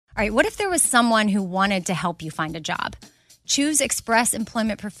All right, what if there was someone who wanted to help you find a job? Choose Express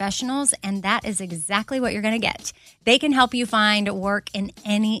Employment Professionals, and that is exactly what you're going to get. They can help you find work in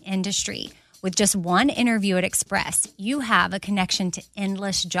any industry. With just one interview at Express, you have a connection to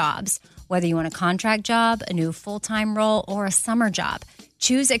endless jobs. Whether you want a contract job, a new full-time role, or a summer job,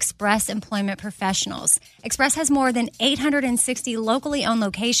 choose Express Employment Professionals. Express has more than 860 locally owned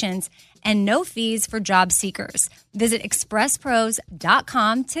locations and no fees for job seekers. Visit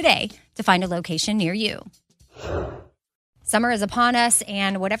expresspros.com today to find a location near you. Summer is upon us,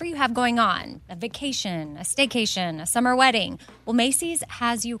 and whatever you have going on, a vacation, a staycation, a summer wedding, well, Macy's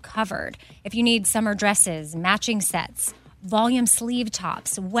has you covered. If you need summer dresses, matching sets, volume sleeve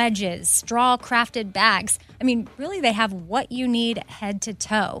tops, wedges, straw crafted bags, really they have what you need head to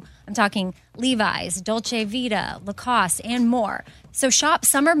toe. I'm talking Levi's, Dolce Vita, Lacoste, and more. So shop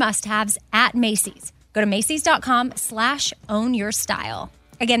summer must-haves at Macy's. Go to Macys.com/ownyourstyle.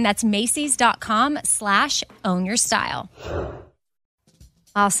 Again, that's Macys.com/ownyourstyle.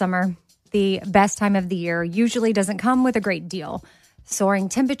 Summer, the best time of the year, usually doesn't come with a great deal. Soaring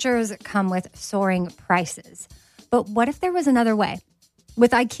temperatures come with soaring prices. But what if there was another way?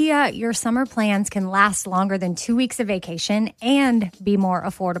 With IKEA, your summer plans can last longer than 2 weeks of vacation and be more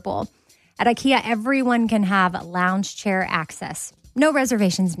affordable. At IKEA, everyone can have lounge chair access. No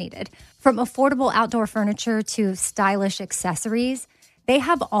reservations needed. From affordable outdoor furniture to stylish accessories, they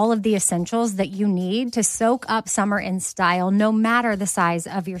have all of the essentials that you need to soak up summer in style, no matter the size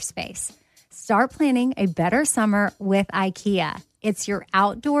of your space. Start planning a better summer with IKEA. It's your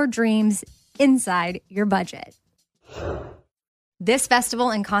outdoor dreams inside your budget. This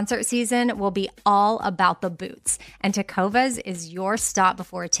festival and concert season will be all about the boots, and Tecovas is your stop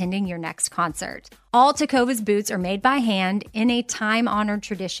before attending your next concert. All Tecovas boots are made by hand in a time-honored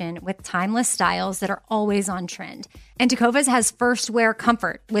tradition with timeless styles that are always on trend. And Tecovas has first wear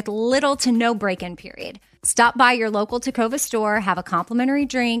comfort with little to no break-in period. Stop by your local Tecova store, have a complimentary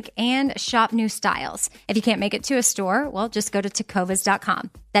drink, and shop new styles. If you can't make it to a store, well, just go to tecovas.com.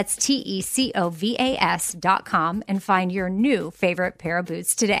 That's TECOVAS.com and find your new favorite pair of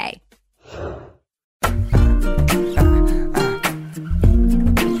boots today.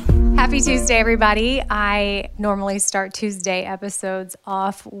 Happy Tuesday, everybody. I normally start Tuesday episodes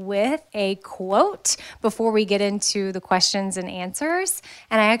off with a quote before we get into the questions and answers.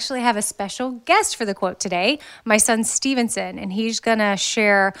 And I actually have a special guest for the quote today, my son Stevenson, and he's going to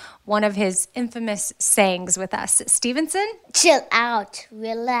share one of his infamous sayings with us. Stevenson? Chill out,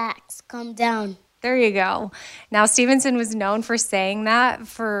 relax, calm down. There you go. Now, Stevenson was known for saying that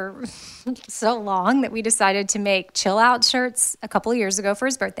for so long that we decided to make chill out shirts a couple of years ago for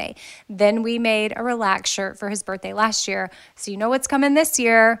his birthday. Then we made a relax shirt for his birthday last year. So you know what's coming this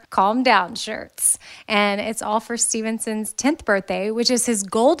year, calm down shirts. And it's all for Stevenson's 10th birthday, which is his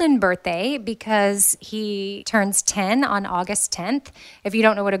golden birthday because he turns 10 on August 10th. If you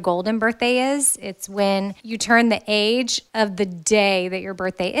don't know what a golden birthday is, it's when you turn the age of the day that your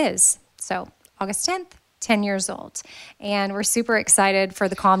birthday is. So August 10th, 10 years old. And we're super excited for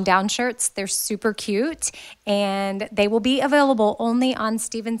the Calm Down shirts. They're super cute, and they will be available only on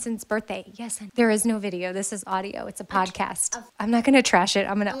Stevenson's birthday. Yes, there is no video. This is audio. It's a podcast. I'm not going to trash it.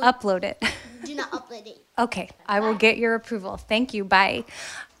 I'm going to upload it. Do not upload it. Okay, I will get your approval. Thank you. Bye.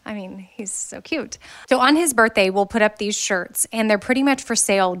 He's so cute. So on his birthday, we'll put up these shirts, and they're pretty much for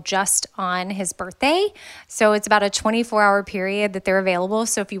sale just on his birthday. So it's about a 24-hour period that they're available.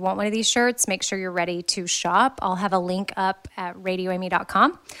 So if you want one of these shirts, make sure you're ready to shop. I'll have a link up at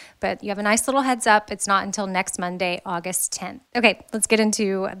radioamy.com. But you have a nice little heads up. It's not until next Monday, August 10th. Okay, let's get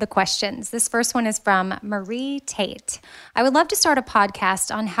into the questions. This first one is from Marie Tate. I would love to start a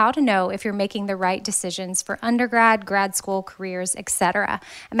podcast on how to know if you're making the right decisions for undergrad, grad school, careers, etc.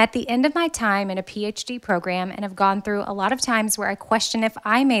 I'm at the end of my time in a PhD program and have gone through a lot of times where I question if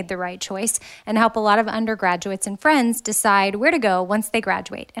I made the right choice and help a lot of undergraduates and friends decide where to go once they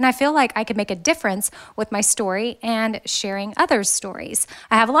graduate. And I feel like I could make a difference with my story and sharing others' stories.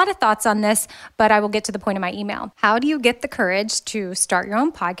 I have a lot of thoughts on this, but I will get to the point of my email. How do you get the courage to start your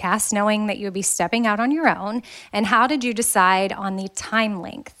own podcast knowing that you'll be stepping out on your own? And how did you decide on the time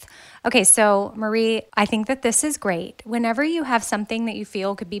length? Okay, so Marie, I think that this is great. Whenever you have something that you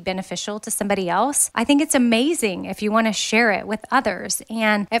feel could be beneficial to somebody else, I think it's amazing if you want to share it with others.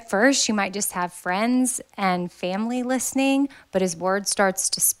 And at first, you might just have friends and family listening, but as word starts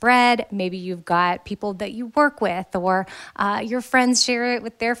to spread, maybe you've got people that you work with, or your friends share it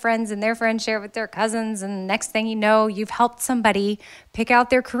with their friends, and their friends share it with their cousins. And next thing you know, you've helped somebody pick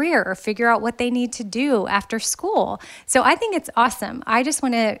out their career or figure out what they need to do after school. So I think it's awesome. I just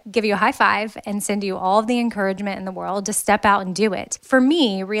want to give you you a high five and send you all of the encouragement in the world to step out and do it. For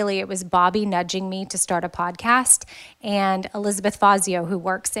me, really, it was Bobby nudging me to start a podcast and Elizabeth Fazio, who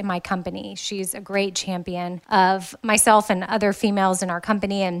works in my company. She's a great champion of myself and other females in our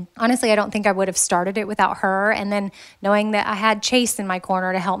company. And honestly, I don't think I would have started it without her. And then knowing that I had Chase in my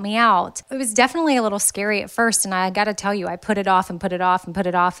corner to help me out, it was definitely a little scary at first. And I got to tell you, I put it off and put it off and put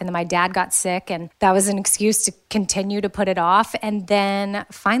it off. And then my dad got sick, and that was an excuse to continue to put it off. And then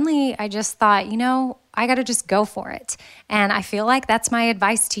finally, I just thought, I got to just go for it. And I feel like that's my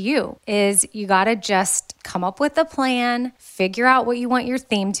advice to you is you got to just come up with a plan, figure out what you want your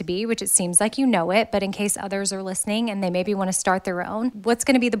theme to be, which it seems like you know it, but in case others are listening and they maybe want to start their own, what's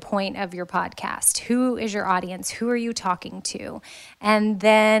going to be the point of your podcast? Who is your audience? Who are you talking to? And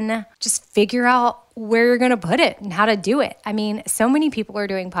then just figure out where you're going to put it and how to do it. I mean, so many people are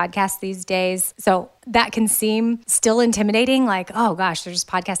doing podcasts these days. So that can seem still intimidating, like, oh gosh, there's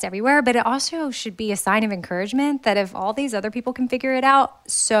podcasts everywhere. But it also should be a sign of encouragement that if all these other people can figure it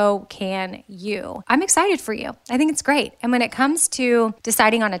out, so can you. I'm excited for you. I think it's great. And when it comes to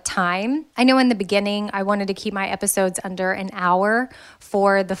deciding on a time, I know in the beginning, I wanted to keep my episodes under an hour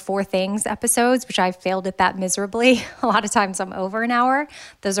for the 4 Things episodes, which I failed at that miserably. A lot of times I'm over an hour.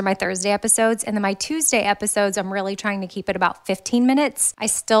 Those are my Thursday episodes. And then my Tuesday episodes, I'm really trying to keep it about 15 minutes. I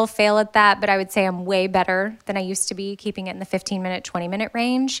still fail at that, but I would say I'm way better than I used to be, keeping it in the 15-minute, 20-minute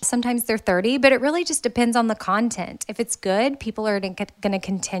range. Sometimes they're 30, but it really just depends on the content. If it's good, people are going to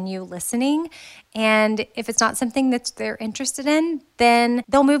continue listening. And if it's not something that they're interested in, then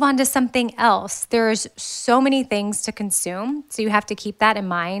they'll move on to something else. There's so many things to consume. So you have to keep that in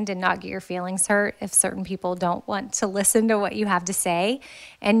mind and not get your feelings hurt if certain people don't want to listen to what you have to say.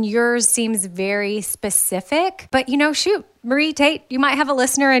 And yours seems very specific, but shoot, Marie Tate, you might have a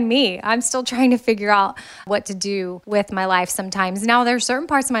listener in me. I'm still trying to figure out what to do with my life sometimes. Now, there are certain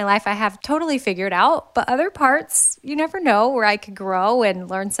parts of my life I have totally figured out, but other parts, you never know, where I could grow and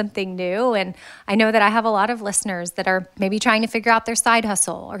learn something new. And I know that I have a lot of listeners that are maybe trying to figure out their side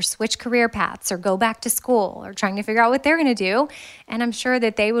hustle or switch career paths or go back to school or trying to figure out what they're going to do. And I'm sure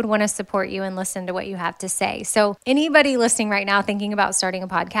that they would want to support you and listen to what you have to say. So anybody listening right now thinking about starting a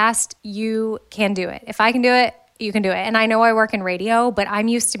podcast, you can do it. If I can do it, you can do it. And I know I work in radio, but I'm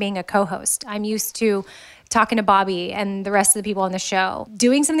used to being a co-host. I'm used to talking to Bobby and the rest of the people on the show.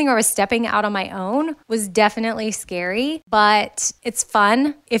 Doing something where I was stepping out on my own was definitely scary, but it's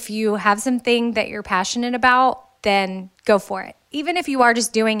fun. If you have something that you're passionate about, then go for it. Even if you are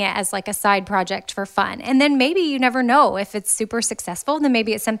just doing it as like a side project for fun. And then maybe you never know if it's super successful, then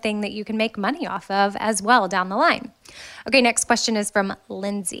maybe it's something that you can make money off of as well down the line. Okay, next question is from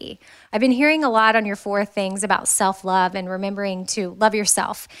Lindsay. I've been hearing a lot on your 4 things about self-love and remembering to love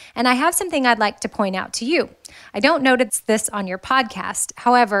yourself. And I have something I'd like to point out to you. I don't notice this on your podcast.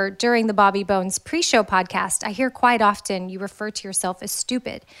 However, during the Bobby Bones pre-show podcast, I hear quite often you refer to yourself as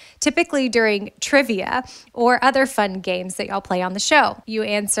stupid, typically during trivia or other fun games that y'all play on the show. You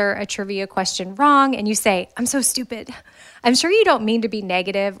answer a trivia question wrong and you say, "I'm so stupid." I'm sure you don't mean to be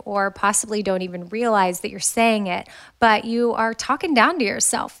negative or possibly don't even realize that you're saying it, but you are talking down to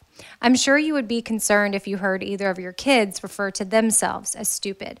yourself. I'm sure you would be concerned if you heard either of your kids refer to themselves as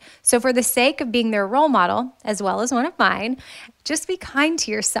stupid. So for the sake of being their role model, as well as one of mine, just be kind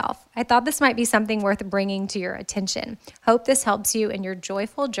to yourself. I thought this might be something worth bringing to your attention. Hope this helps you in your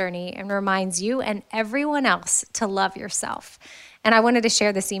joyful journey and reminds you and everyone else to love yourself. And I wanted to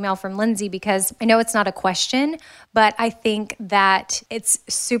share this email from Lindsay because I know it's not a question, but I think that it's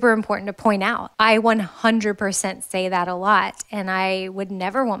super important to point out. I 100% say that a lot, and I would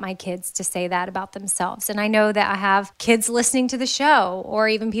never want my kids to say that about themselves. And I know that I have kids listening to the show, or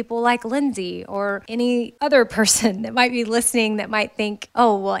even people like Lindsay, or any other person that might be listening that might think,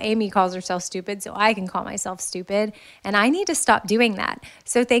 oh, well, Amy calls herself stupid, so I can call myself stupid. And I need to stop doing that.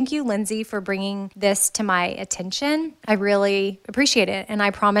 So thank you, Lindsay, for bringing this to my attention. I really appreciate it. And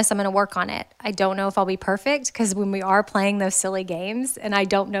I promise I'm going to work on it. I don't know if I'll be perfect because when we are playing those silly games and I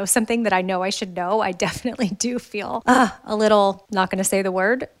don't know something that I know I should know, I definitely do feel a little, not going to say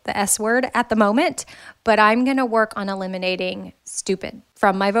the S word at the moment, but I'm going to work on eliminating stupid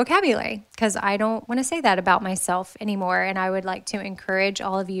from my vocabulary because I don't want to say that about myself anymore. And I would like to encourage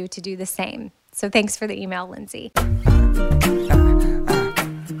all of you to do the same. So thanks for the email, Lindsay.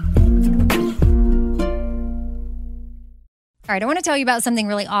 All right, I want to tell you about something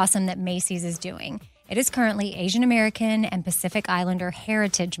really awesome that Macy's is doing. It is currently Asian American and Pacific Islander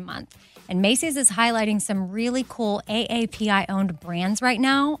Heritage Month, and Macy's is highlighting some really cool AAPI-owned brands right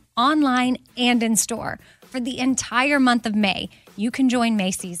now, online and in store. For the entire month of May, you can join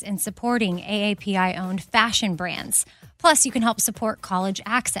Macy's in supporting AAPI-owned fashion brands. Plus, you can help support college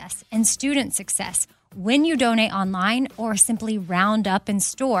access and student success when you donate online or simply round up in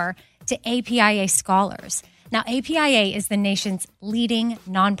store to APIA Scholars. Now, APIA is the nation's leading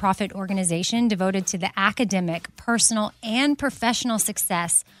nonprofit organization devoted to the academic, personal, and professional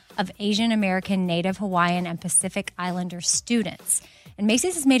success of Asian American, Native Hawaiian, and Pacific Islander students. And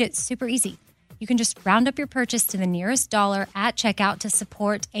Macy's has made it super easy. You can just round up your purchase to the nearest dollar at checkout to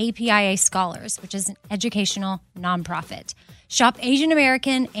support APIA Scholars, which is an educational nonprofit. Shop Asian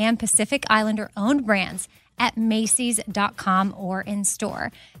American and Pacific Islander owned brands at Macy's.com or in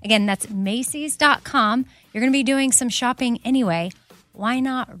store. Again, that's Macy's.com. You're going to be doing some shopping anyway. Why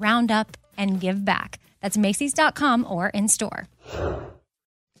not round up and give back? That's Macy's.com or in store.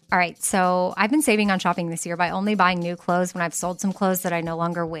 All right, so I've been saving on shopping this year by only buying new clothes when I've sold some clothes that I no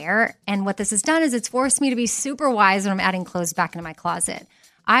longer wear. And what this has done is it's forced me to be super wise when I'm adding clothes back into my closet.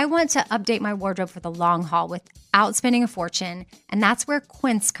 I want to update my wardrobe for the long haul without spending a fortune, and that's where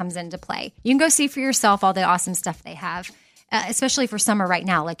Quince comes into play. You can go see for yourself all the awesome stuff they have, especially for summer right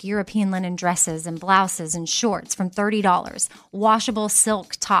now, like European linen dresses and blouses and shorts from $30, washable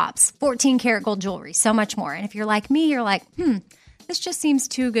silk tops, 14-karat gold jewelry, so much more. And if you're like me, you're like, this just seems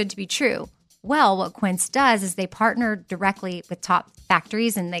too good to be true. Well, what Quince does is they partner directly with top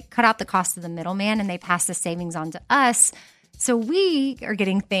factories and they cut out the cost of the middleman and they pass the savings on to us. So we are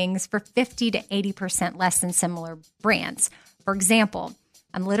getting things for 50 to 80% less than similar brands. For example,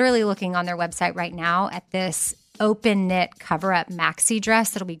 I'm literally looking on their website right now at this open knit cover-up maxi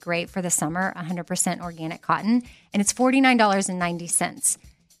dress that'll be great for the summer, 100% organic cotton, and it's $49.90.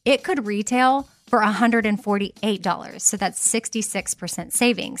 It could retail for $148, so that's 66%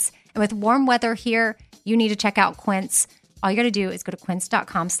 savings. And with warm weather here, you need to check out Quince. All you got to do is go to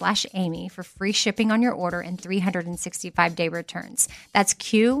quince.com/Amy for free shipping on your order and 365-day returns. That's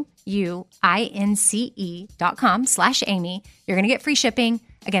QUINCE.com/Amy. You're going to get free shipping.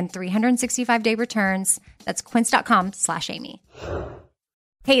 Again, 365-day returns. That's quince.com/Amy.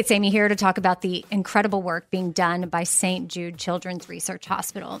 Hey, it's Amy here to talk about the incredible work being done by St. Jude Children's Research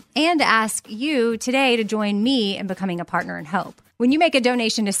Hospital and to ask you today to join me in becoming a partner in hope. When you make a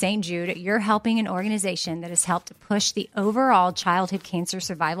donation to St. Jude, you're helping an organization that has helped push the overall childhood cancer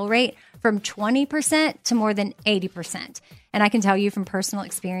survival rate from 20% to more than 80%. And I can tell you from personal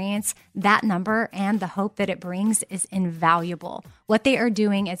experience, that number and the hope that it brings is invaluable. What they are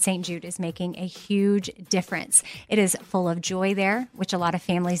doing at St. Jude is making a huge difference. It is full of joy there, which a lot of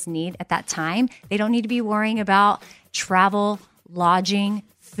families need at that time. They don't need to be worrying about travel, lodging,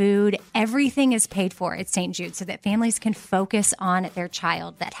 food. Everything is paid for at St. Jude so that families can focus on their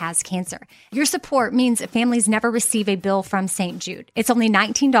child that has cancer. Your support means that families never receive a bill from St. Jude. It's only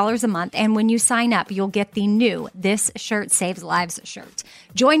 $19 a month, and when you sign up, you'll get the new This Shirt Saves Lives shirt.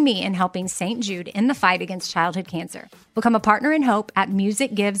 Join me in helping St. Jude in the fight against childhood cancer. Become a partner in hope at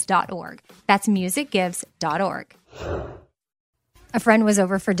musicgives.org. That's musicgives.org. A friend was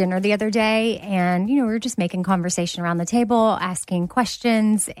over for dinner the other day and, we were just making conversation around the table, asking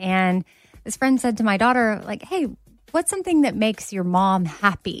questions. And this friend said to my daughter, hey, what's something that makes your mom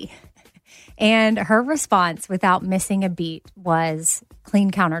happy? And her response, without missing a beat, was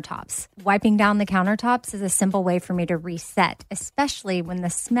clean countertops. Wiping down the countertops is a simple way for me to reset, especially when the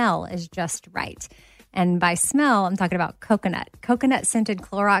smell is just right. And by smell, I'm talking about coconut. Coconut-scented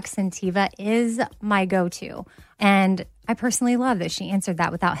Clorox Scentiva is my go-to. And I personally love that she answered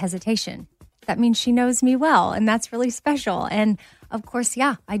that without hesitation. That means she knows me well, and that's really special. And of course,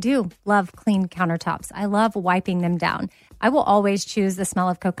 I do love clean countertops. I love wiping them down. I will always choose the smell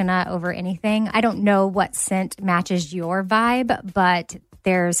of coconut over anything. I don't know what scent matches your vibe, but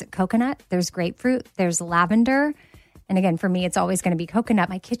there's coconut, there's grapefruit, there's lavender. And again, for me, it's always going to be coconut.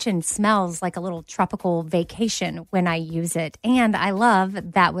 My kitchen smells like a little tropical vacation when I use it. And I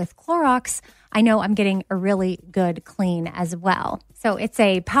love that with Clorox, I know I'm getting a really good clean as well. So it's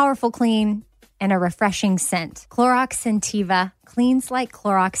a powerful clean and a refreshing scent. Clorox Scentiva cleans like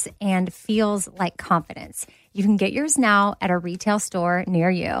Clorox and feels like confidence. You can get yours now at a retail store near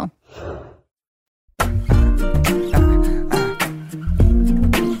you.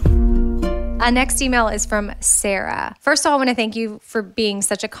 Next email is from Sarah. First of all, I want to thank you for being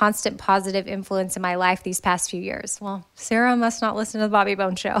such a constant positive influence in my life these past few years. Well, Sarah must not listen to the Bobby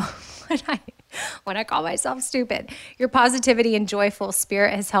Bones Show. when I call myself stupid. Your positivity and joyful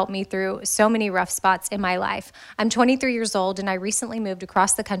spirit has helped me through so many rough spots in my life. I'm 23 years old and I recently moved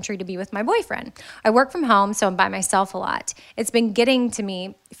across the country to be with my boyfriend. I work from home, so I'm by myself a lot. It's been getting to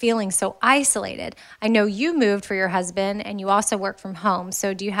me feeling so isolated. I know you moved for your husband and you also work from home.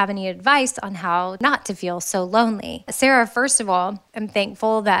 So do you have any advice on how not to feel so lonely? Sarah, first of all, I'm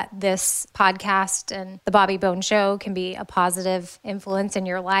thankful that this podcast and the Bobby Bone Show can be a positive influence in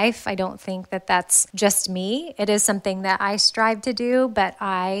your life. I don't think that that's just me. It is something that I strive to do, but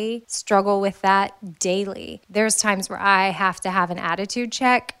I struggle with that daily. There's times where I have to have an attitude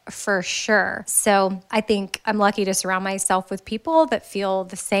check for sure. So I think I'm lucky to surround myself with people that feel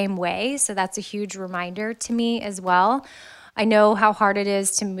the same way. So that's a huge reminder to me as well. I know how hard it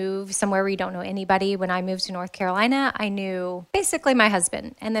is to move somewhere where you don't know anybody. When I moved to North Carolina, I knew basically my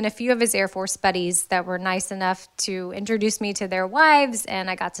husband and then a few of his Air Force buddies that were nice enough to introduce me to their wives, and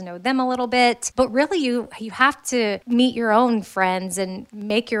I got to know them a little bit. But really, you have to meet your own friends and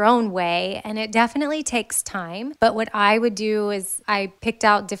make your own way, and it definitely takes time. But what I would do is I picked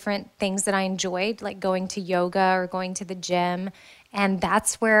out different things that I enjoyed, like going to yoga or going to the gym. And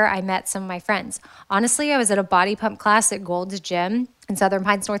that's where I met some of my friends. Honestly, I was at a body pump class at Gold's Gym in Southern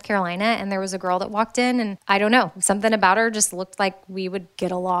Pines, North Carolina, and there was a girl that walked in, and I don't know, something about her just looked like we would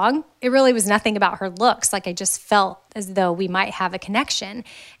get along. It really was nothing about her looks. Like I just felt as though we might have a connection.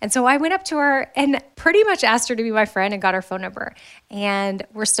 And so I went up to her and pretty much asked her to be my friend and got her phone number. And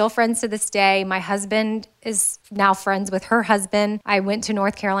we're still friends to this day. My husband is now friends with her husband. I went to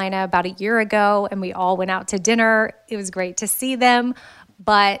North Carolina about a year ago and we all went out to dinner. It was great to see them.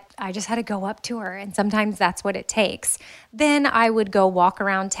 But I just had to go up to her, and sometimes that's what it takes. Then I would go walk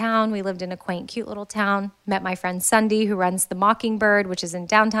around town. We lived in a quaint, cute little town. Met my friend Sunday, who runs the Mockingbird, which is in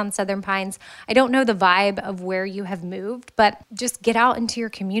downtown Southern Pines. I don't know the vibe of where you have moved, but just get out into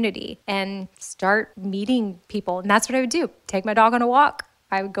your community and start meeting people. And that's what I would do. Take my dog on a walk.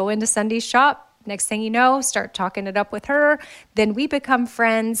 I would go into Sunday's shop. Next thing you know, start talking it up with her. Then we become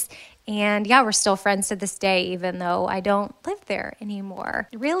friends. And yeah, we're still friends to this day, even though I don't live there anymore.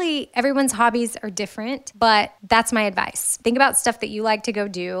 Really, everyone's hobbies are different, but that's my advice. Think about stuff that you like to go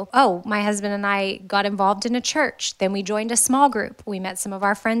do. Oh, my husband and I got involved in a church. Then we joined a small group. We met some of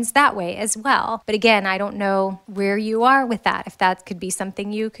our friends that way as well. But again, I don't know where you are with that, if that could be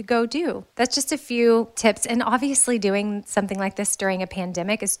something you could go do. That's just a few tips. And obviously doing something like this during a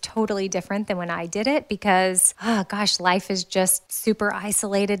pandemic is totally different than when I did it because, oh gosh, life is just super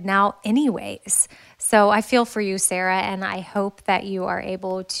isolated now anyways. So I feel for you, Sarah, and I hope that you are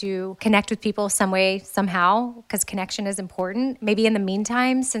able to connect with people some way, somehow, because connection is important. Maybe in the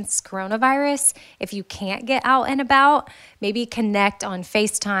meantime, since coronavirus, if you can't get out and about, maybe connect on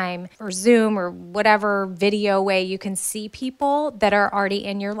FaceTime or Zoom or whatever video way you can see people that are already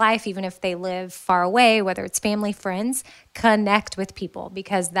in your life, even if they live far away, whether it's family, friends. Connect with people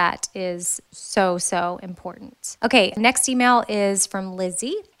because that is so, so important. Okay, next email is from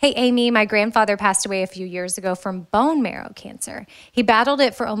Lizzie. Hey, Amy, my grandfather passed away a few years ago from bone marrow cancer. He battled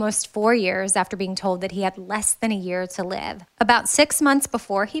it for almost 4 years after being told that he had less than a year to live. About 6 months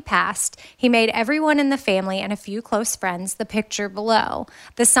before he passed, he made everyone in the family and a few close friends the picture below.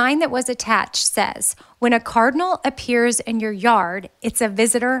 The sign that was attached says, "When a cardinal appears in your yard, it's a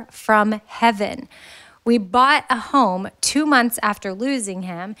visitor from heaven." We bought a home 2 months after losing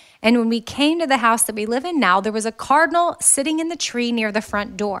him, and when we came to the house that we live in now, there was a cardinal sitting in the tree near the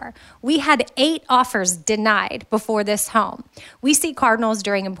front door. We had 8 offers denied before this home. We see cardinals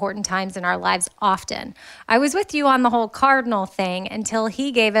during important times in our lives often. I was with you on the whole cardinal thing until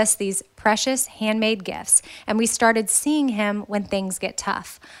he gave us these precious handmade gifts, and we started seeing him when things get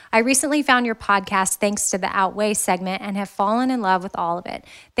tough. I recently found your podcast thanks to the Outweigh segment and have fallen in love with all of it.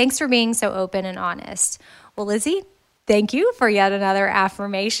 Thanks for being so open and honest. Well, Lizzie, thank you for yet another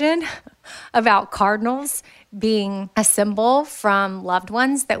affirmation about cardinals being a symbol from loved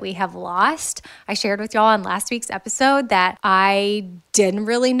ones that we have lost. I shared with y'all on last week's episode that I didn't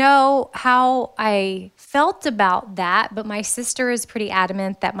really know how I felt about that, but my sister is pretty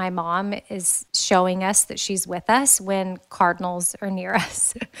adamant that my mom is showing us that she's with us when cardinals are near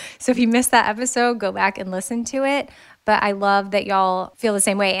us. So if you missed that episode, go back and listen to it. But I love that y'all feel the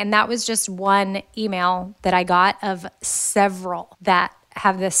same way. And that was just one email that I got of several that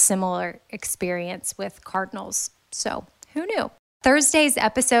have this similar experience with cardinals. So who knew? Thursday's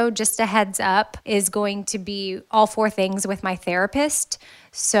episode, just a heads up, is going to be all 4 things with my therapist.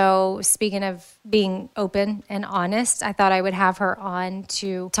 So speaking of being open and honest, I thought I would have her on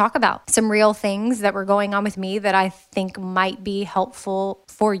to talk about some real things that were going on with me that I think might be helpful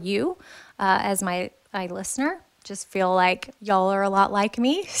for you as my listener. just feel like y'all are a lot like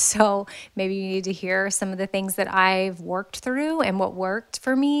me. So maybe you need to hear some of the things that I've worked through and what worked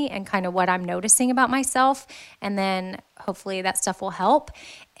for me and kind of what I'm noticing about myself. And then hopefully that stuff will help.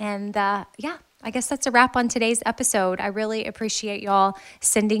 And I guess that's a wrap on today's episode. I really appreciate y'all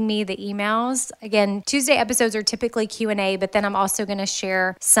sending me the emails. Again, Tuesday episodes are typically Q&A, but then I'm also going to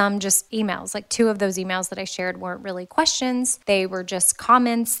share some just emails. Like 2 of those emails that I shared weren't really questions. They were just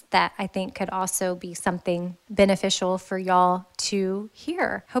comments that I think could also be something beneficial for y'all to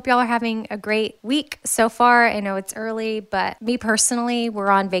hear. Hope y'all are having a great week so far. I know it's early, but me personally,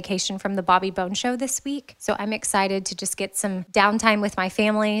 we're on vacation from the Bobby Bone Show this week. So I'm excited to just get some downtime with my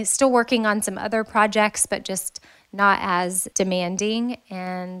family. Still working on some other projects, but just not as demanding.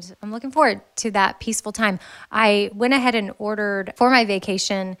 And I'm looking forward to that peaceful time. I went ahead and ordered for my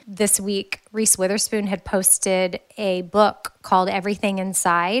vacation this week. Reese Witherspoon had posted a book called Everything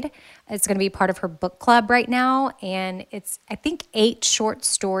Inside. It's going to be part of her book club right now. And it's, I think, 8 short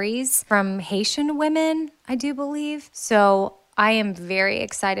stories from Haitian women, I do believe. So I am very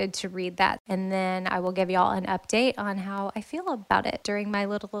excited to read that. And then I will give y'all an update on how I feel about it during my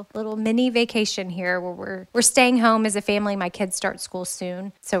little mini vacation here where we're staying home as a family. My kids start school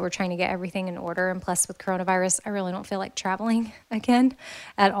soon. So we're trying to get everything in order. And plus with coronavirus, I really don't feel like traveling again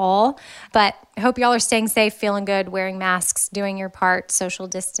at all. But I hope y'all are staying safe, feeling good, wearing masks, doing your part, social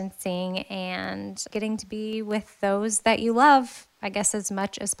distancing, and getting to be with those that you love, I guess, as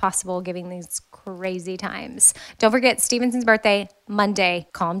much as possible, giving these crazy times. Don't forget Stevenson's birthday, Monday,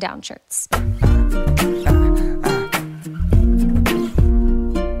 Calm Down shirts.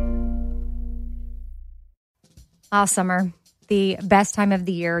 Summer, the best time of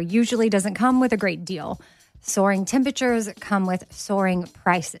the year, usually doesn't come with a great deal. Soaring temperatures come with soaring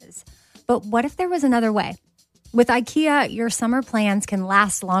prices. But what if there was another way? With IKEA, your summer plans can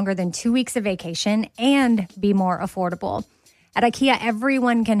last longer than 2 weeks of vacation and be more affordable. At IKEA,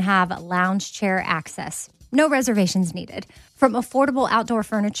 everyone can have lounge chair access. No reservations needed. From affordable outdoor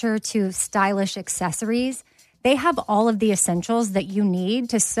furniture to stylish accessories, they have all of the essentials that you need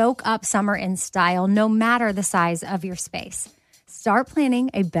to soak up summer in style, no matter the size of your space. Start planning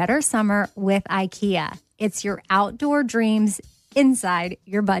a better summer with IKEA. It's your outdoor dreams inside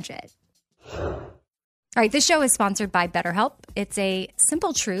your budget. All right, this show is sponsored by BetterHelp. It's a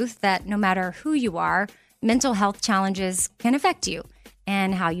simple truth that no matter who you are, mental health challenges can affect you,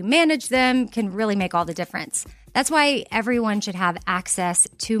 and how you manage them can really make all the difference. That's why everyone should have access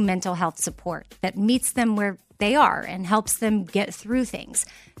to mental health support that meets them where they are and helps them get through things.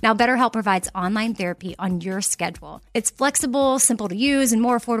 Now, BetterHelp provides online therapy on your schedule. It's flexible, simple to use, and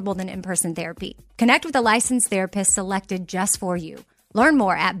more affordable than in-person therapy. Connect with a licensed therapist selected just for you. Learn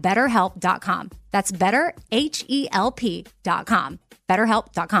more at BetterHelp.com. That's BetterHelp.com.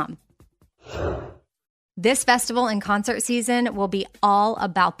 BetterHelp.com. This festival and concert season will be all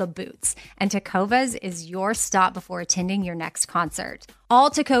about the boots, and Tecovas is your stop before attending your next concert. All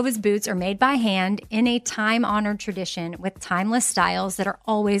Tecovas boots are made by hand in a time-honored tradition with timeless styles that are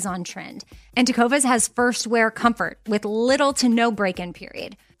always on trend. And Tecovas has first wear comfort with little to no break-in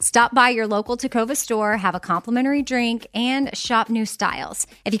period. Stop by your local Tecovas store, have a complimentary drink, and shop new styles.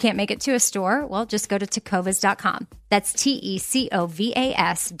 If you can't make it to a store, well, just go to tecovas.com. That's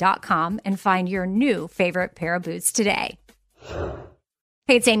TECOVAS.com and find your new favorite pair of boots today.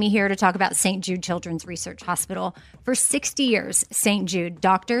 Hey, it's Amy here to talk about St. Jude Children's Research Hospital. For 60 years, St. Jude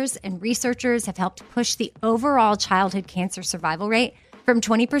doctors and researchers have helped push the overall childhood cancer survival rate from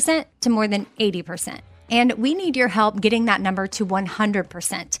 20% to more than 80%. And we need your help getting that number to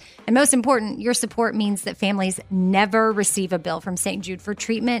 100%. And most important, your support means that families never receive a bill from St. Jude for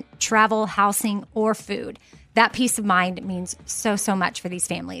treatment, travel, housing, or food. That peace of mind means so, so much for these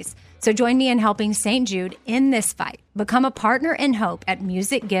families. So join me in helping St. Jude in this fight. Become a partner in hope at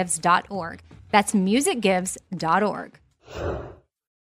musicgives.org. That's musicgives.org.